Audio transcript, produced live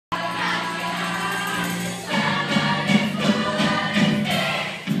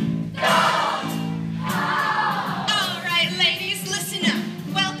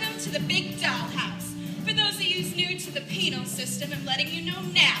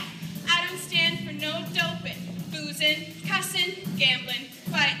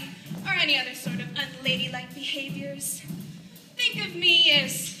think of me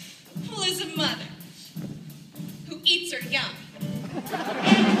as, well, as a mother who eats her young.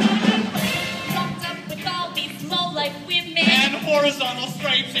 Locked up with all these low-life women. And horizontal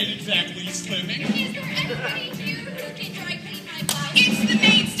stripes ain't exactly slimming. Is there anybody here who can dry clean my blouse? It's the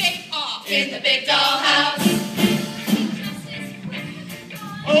mainstay off in the big dollhouse.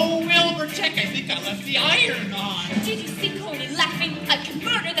 Oh, Wilbur, check, I think I left the iron on. Did you see Coney laughing? I can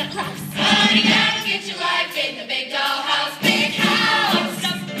murder that louse. Honey, gotta get your life in the big dollhouse. Big house. What's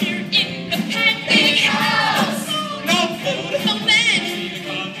up here in the pen? Big house. No food. No bed.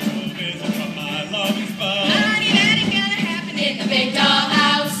 Come to a visit from my loving spouse. Honey, that ain't gonna happen In the big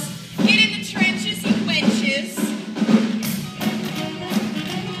dollhouse. Get in the trenches, you wenches.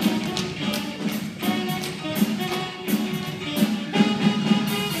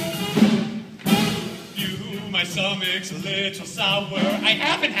 My stomach's a little sour. I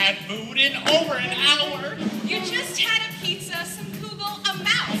haven't had food in over an hour. You just had a pizza, some Google, a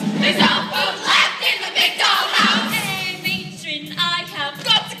mouse. There's no food left in the big dollhouse. Hey, matron, I have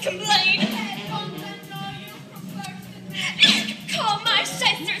got to complain.